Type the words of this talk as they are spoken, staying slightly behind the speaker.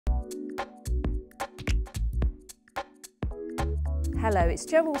Hello, it's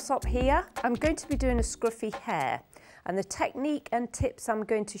Jo Allsopp here. I'm going to be doing a scruffy hair, and the technique and tips I'm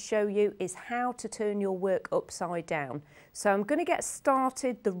going to show you is how to turn your work upside down. So I'm going to get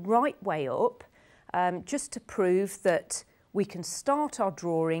started the right way up, just to prove that we can start our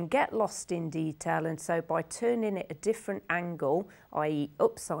drawing, get lost in detail, and so by turning it a different angle, i.e.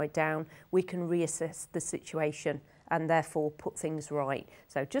 upside down, we can reassess the situation and therefore put things right.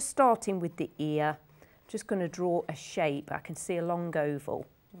 So just starting with the ear, just going to draw a shape. I can see a long oval.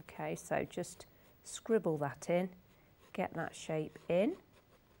 Okay, so just scribble that in, get that shape in,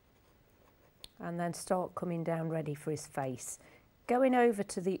 and then start coming down ready for his face. Going over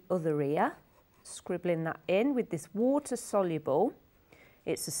to the other ear, scribbling that in with this water soluble.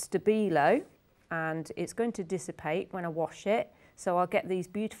 It's a Stabilo and it's going to dissipate when I wash it, so I'll get these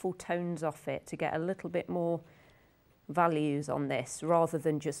beautiful tones off it to get a little bit more values on this rather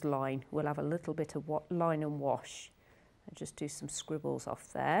than just line. We'll have a little bit of line and wash and just do some scribbles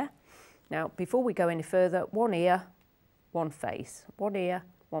off there. Now before we go any further, one ear, one face, one ear,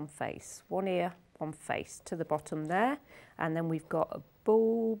 one face, one ear, one face to the bottom there, and then we've got a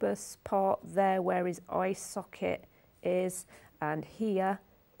bulbous part there where his eye socket is, and here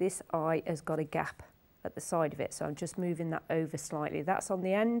this eye has got a gap at the side of it, so I'm just moving that over slightly. That's on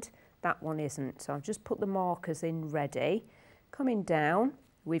the end, that one isn't, so I've just put the markers in ready. Coming down,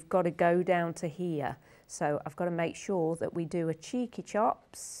 we've got to go down to here, so I've got to make sure that we do a cheeky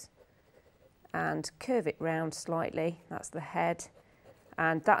chops and curve it round slightly. That's the head,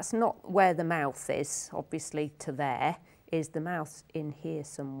 and that's not where the mouth is, obviously. To there is the mouth in here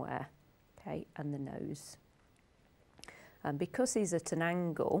somewhere, okay, and the nose. And because he's at an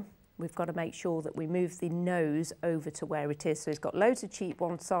angle, we've got to make sure that we move the nose over to where it is. So he's got loads of cheek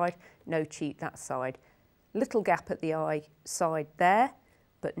one side, no cheek that side. Little gap at the eye side there,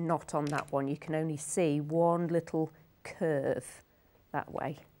 but not on that one. You can only see one little curve that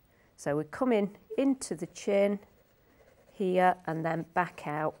way. So we're coming into the chin here and then back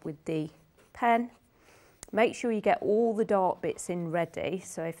out with the pen. Make sure you get all the dark bits in ready.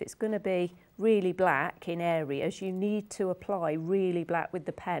 So if it's going to be really black in areas, you need to apply really black with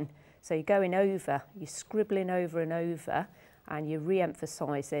the pen. So you're going over, you're scribbling over and over, and you're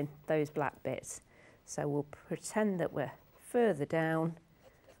re-emphasising those black bits. So we'll pretend that we're further down,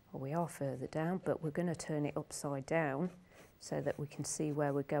 or we are further down, but we're going to turn it upside down so that we can see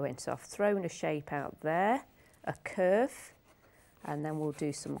where we're going. So I've thrown a shape out there, a curve, and then we'll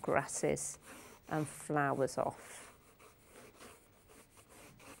do some grasses and flowers off.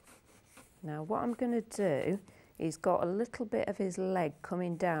 Now what I'm going to do, he's got a little bit of his leg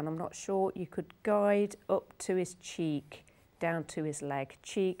coming down. I'm not sure, you could guide up to his cheek, down to his leg,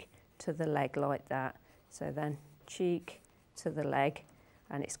 cheek to the leg like that. So then cheek to the leg,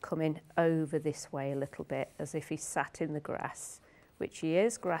 and it's coming over this way a little bit as if he sat in the grass, which he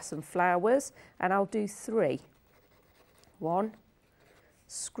is, grass and flowers. And I'll do 3. 1,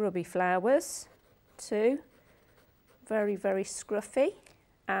 scrubby flowers. 2, very, very scruffy.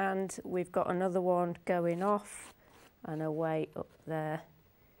 And we've got another one going off and away up there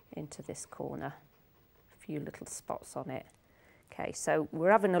into this corner. A few little spots on it. Okay, so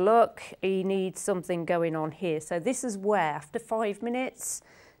we're having a look. He needs something going on here. So this is where after 5 minutes,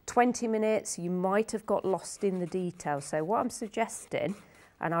 20 minutes, you might have got lost in the detail. So what I'm suggesting,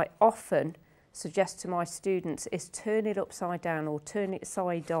 and I often suggest to my students, is turn it upside down or turn it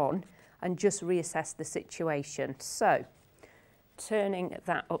side on and just reassess the situation. So turning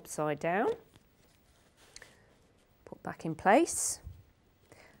that upside down, put back in place,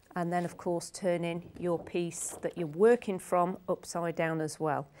 and then of course turning your piece that you're working from upside down as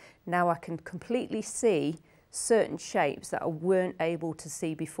well. Now I can completely see certain shapes that I weren't able to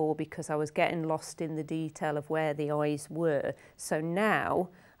see before because I was getting lost in the detail of where the eyes were. So now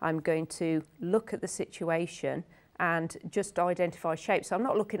I'm going to look at the situation and just identify shapes. So I'm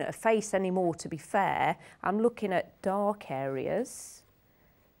not looking at a face anymore, to be fair. I'm looking at dark areas,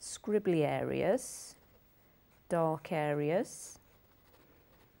 scribbly areas, dark areas,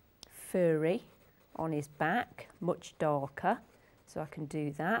 furry on his back, much darker. So I can do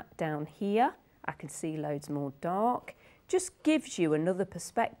that. Down here, I can see loads more dark. Just gives you another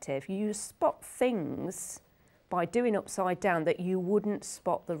perspective. You spot things by doing upside down that you wouldn't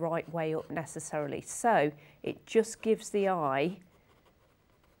spot the right way up necessarily. So it just gives the eye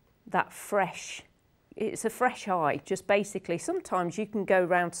that fresh, it's a fresh eye, just basically. Sometimes you can go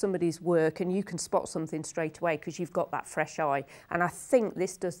around somebody's work and you can spot something straight away because you've got that fresh eye. And I think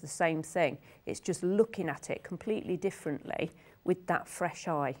this does the same thing. It's just looking at it completely differently with that fresh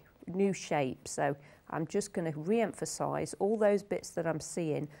eye, new shape. So I'm just going to re-emphasise all those bits that I'm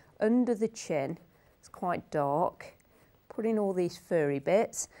seeing under the chin. It's quite dark, putting all these furry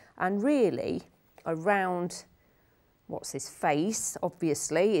bits, and really around what's his face,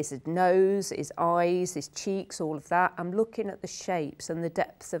 obviously, is his nose, his eyes, his cheeks, all of that. I'm looking at the shapes and the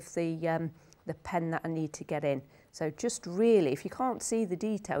depth of the pen that I need to get in. So just really, if you can't see the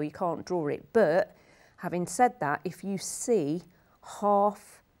detail, you can't draw it. But having said that, if you see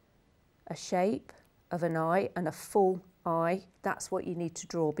half a shape of an eye and a full eye, that's what you need to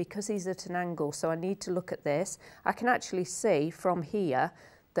draw, because he's at an angle. So I need to look at this. I can actually see from here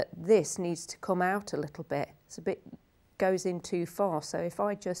that this needs to come out a little bit. It's a bit, goes in too far. So if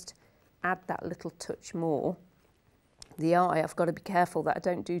I just add that little touch more, the eye, I've got to be careful that I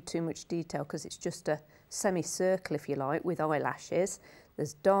don't do too much detail, because it's just a semicircle, if you like, with eyelashes.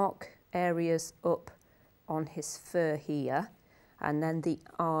 There's dark areas up on his fur here, and then the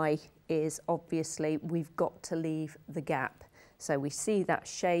eye is obviously, we've got to leave the gap. So we see that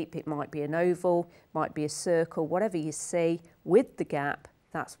shape, it might be an oval, might be a circle, whatever you see with the gap,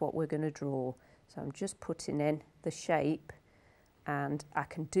 that's what we're going to draw. So I'm just putting in the shape, and I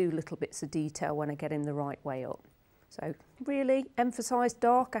can do little bits of detail when I get him the right way up. So really emphasise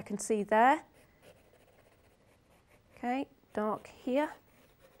dark, I can see there. Okay, dark here.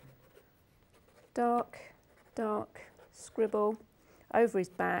 Dark, dark, scribble over his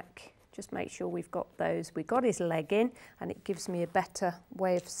back. Just make sure we've got those. We've got his leg in, and it gives me a better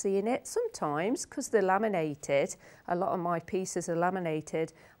way of seeing it. Sometimes, because they're laminated, a lot of my pieces are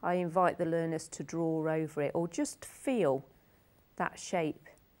laminated, I invite the learners to draw over it or just feel that shape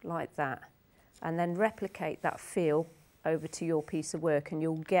like that, and then replicate that feel over to your piece of work, and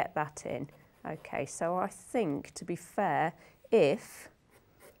you'll get that in. Okay, so I think, to be fair, if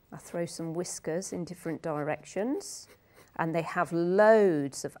I throw some whiskers in different directions and they have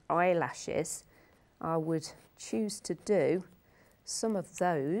loads of eyelashes, I would choose to do some of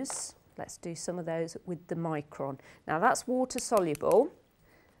those. Let's do some of those with the micron. Now that's water soluble,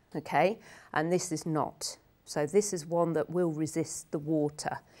 okay, and this is not. So this is one that will resist the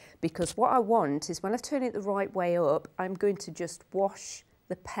water, because what I want is, when I turn it the right way up, I'm going to just wash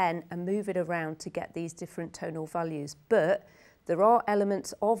the pen and move it around to get these different tonal values. But there are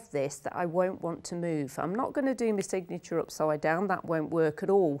elements of this that I won't want to move. I'm not going to do my signature upside down, that won't work at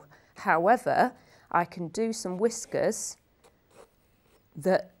all. However, I can do some whiskers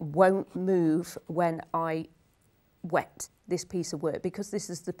that won't move when I wet this piece of work, because this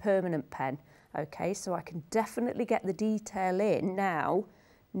is the permanent pen. Okay, so I can definitely get the detail in now,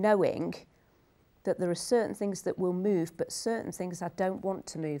 knowing that there are certain things that will move, but certain things I don't want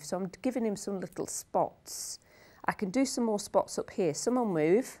to move. So I'm giving him some little spots. I can do some more spots up here. Some will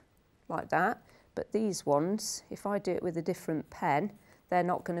move like that, but these ones, if I do it with a different pen, they're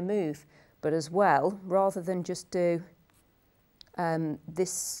not going to move. But as well, rather than just do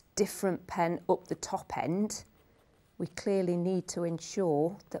this different pen up the top end, we clearly need to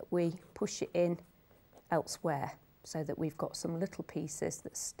ensure that we push it in elsewhere, so that we've got some little pieces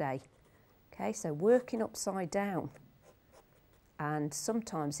that stay. Okay, so working upside down. And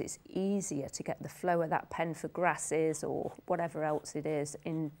sometimes it's easier to get the flow of that pen for grasses or whatever else it is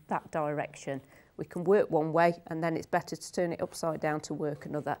in that direction. We can work one way, and then it's better to turn it upside down to work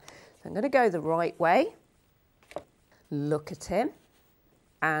another. So I'm going to go the right way, look at him,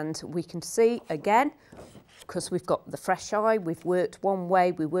 and we can see again, because we've got the fresh eye, we've worked one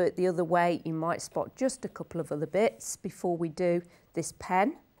way, we worked the other way. You might spot just a couple of other bits before we do this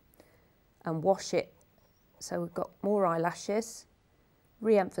pen and wash it. So we've got more eyelashes,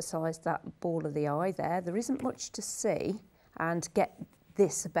 re-emphasise that ball of the eye there. There isn't much to see, and get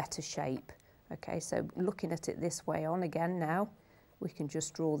this a better shape. Okay, so looking at it this way on again now, we can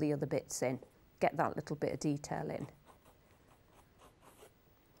just draw the other bits in, get that little bit of detail in.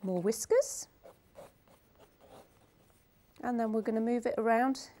 More whiskers. And then we're going to move it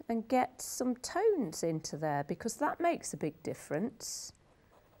around and get some tones into there, because that makes a big difference.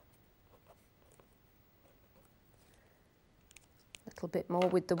 A little bit more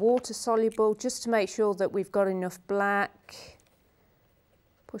with the water soluble, just to make sure that we've got enough black.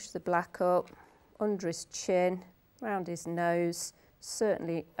 Push the black up, under his chin, round his nose,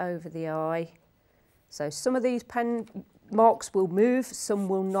 certainly over the eye. So some of these pen marks will move, some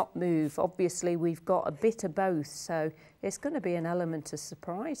will not move. Obviously we've got a bit of both, so it's going to be an element of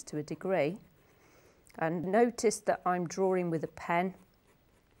surprise to a degree. And notice that I'm drawing with a pen.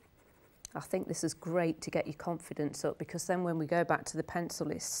 I think this is great to get your confidence up, because then when we go back to the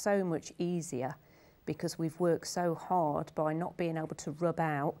pencil, it's so much easier, because we've worked so hard by not being able to rub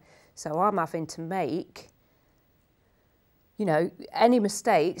out. So I'm having to make, you know, any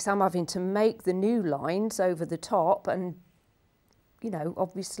mistakes, I'm having to make the new lines over the top, and, you know,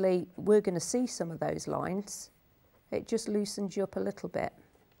 obviously we're going to see some of those lines. it just loosens you up a little bit.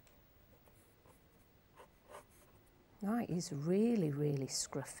 Right, he's really, really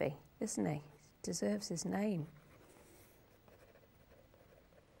scruffy, isn't he? He deserves his name.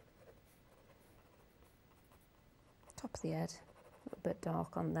 Top of the head, a little bit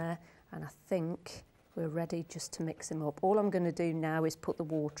dark on there, and I think we're ready just to mix him up. All I'm going to do now is put the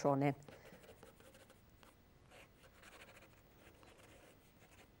water on him.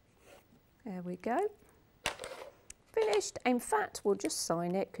 There we go. Finished. In fact, we'll just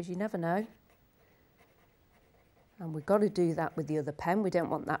sign it because you never know. And we've got to do that with the other pen. We don't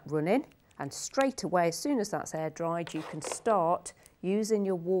want that running. And straight away, as soon as that's air dried, you can start using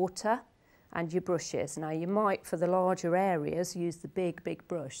your water and your brushes. Now you might, for the larger areas, use the big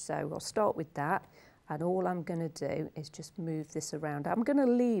brush. So I'll start with that. And all I'm going to do is just move this around. I'm going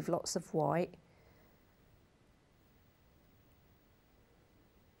to leave lots of white.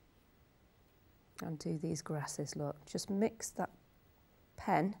 And do these grasses, look. Just mix that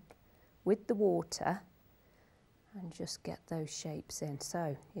pen with the water and just get those shapes in.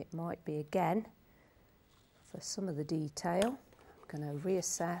 So it might be, again, for some of the detail, I'm going to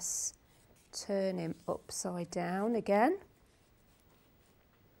reassess, turn him upside down again,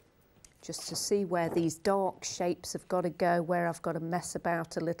 just to see where these dark shapes have got to go, where I've got to mess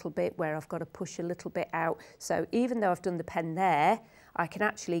about a little bit, where I've got to push a little bit out. So even though I've done the pen there, I can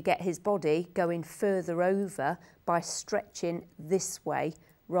actually get his body going further over by stretching this way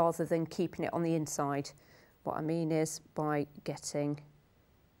rather than keeping it on the inside. What I mean is by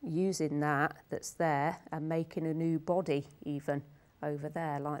using that that's there and making a new body even over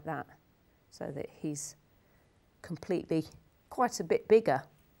there like that, so that he's completely quite a bit bigger,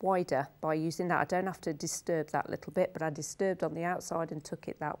 wider by using that. I don't have to disturb that little bit, but I disturbed on the outside and took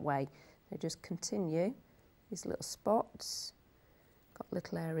it that way. So just continue these little spots. Got a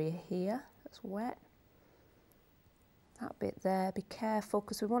little area here that's wet. That bit there, be careful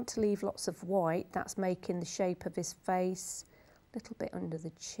because we want to leave lots of white. That's making the shape of his face, a little bit under the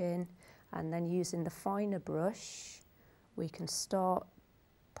chin, and then using the finer brush we can start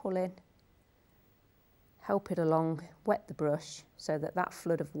pulling, help it along, wet the brush so that that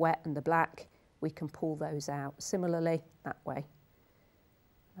flood of wet and the black, we can pull those out. Similarly, that way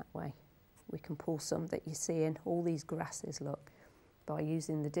we can pull some that you see in all these grasses, look, by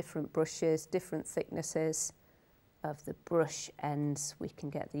using the different brushes, different thicknesses of the brush ends, we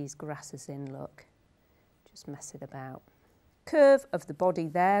can get these grasses in, look, just mess it about. Curve of the body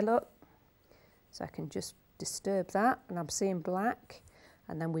there, look, so I can just disturb that and I'm seeing black,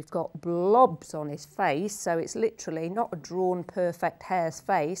 and then we've got blobs on his face, so it's literally not a drawn perfect hare's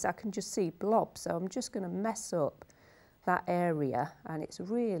face, I can just see blobs, so I'm just going to mess up that area, and it's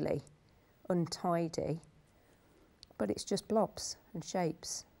really untidy, but it's just blobs and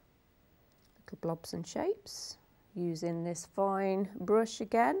shapes, little blobs and shapes. Using this fine brush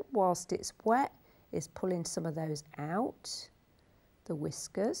again, whilst it's wet, is pulling some of those out, the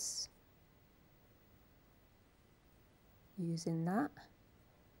whiskers, using that,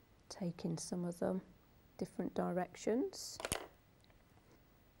 taking some of them different directions,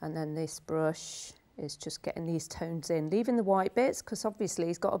 and then this brush is just getting these tones in, leaving the white bits because obviously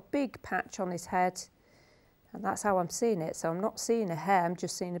he's got a big patch on his head, and that's how I'm seeing it. So I'm not seeing a hair, I'm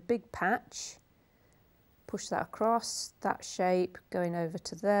just seeing a big patch. Push that across, that shape going over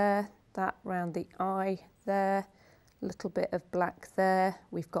to there, that round the eye there, a little bit of black there.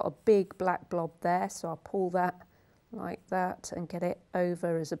 We've got a big black blob there, so I'll pull that like that and get it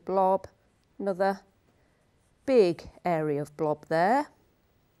over as a blob. Another big area of blob there.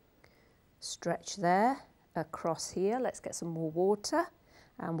 Stretch there, across here. Let's get some more water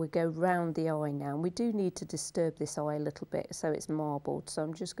and we go round the eye now. And we do need to disturb this eye a little bit so it's marbled. So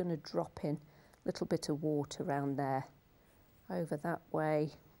I'm just going to drop in little bit of water around there, over that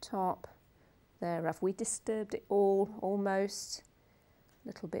way, top, there. Have we disturbed it all? Almost. A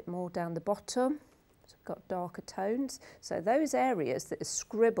little bit more down the bottom, so we've got darker tones. So those areas that are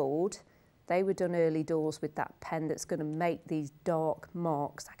scribbled, they were done early doors with that pen that's going to make these dark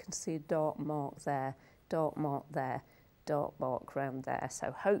marks. I can see a dark mark there, dark mark there, dark mark around there.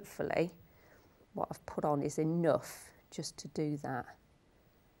 So hopefully what I've put on is enough just to do that.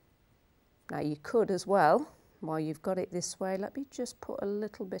 Now you could as well, while you've got it this way, let me just put a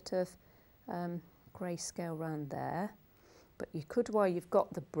little bit of grayscale around there. But you could, while you've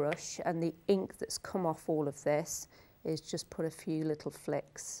got the brush and the ink that's come off all of this, is just put a few little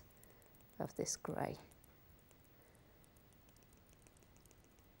flicks of this grey.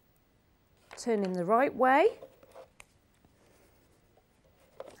 Turn him the right way.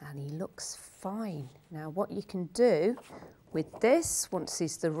 And he looks fine. Now what you can do With this, once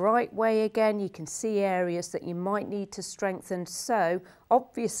it's the right way again, you can see areas that you might need to strengthen. So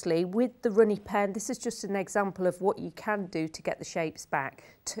obviously with the runny pen, this is just an example of what you can do to get the shapes back.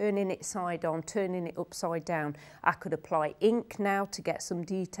 Turning it side on, turning it upside down. I could apply ink now to get some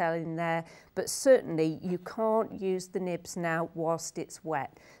detail in there, but certainly you can't use the nibs now whilst it's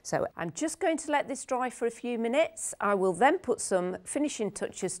wet. So I'm just going to let this dry for a few minutes. I will then put some finishing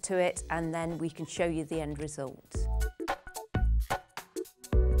touches to it and then we can show you the end result.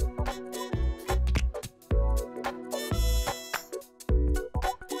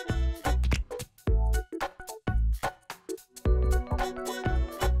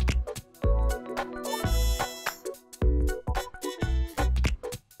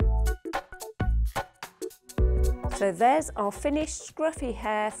 So there's our finished scruffy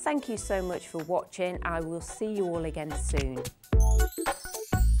hair. Thank you so much for watching. I will see you all again soon.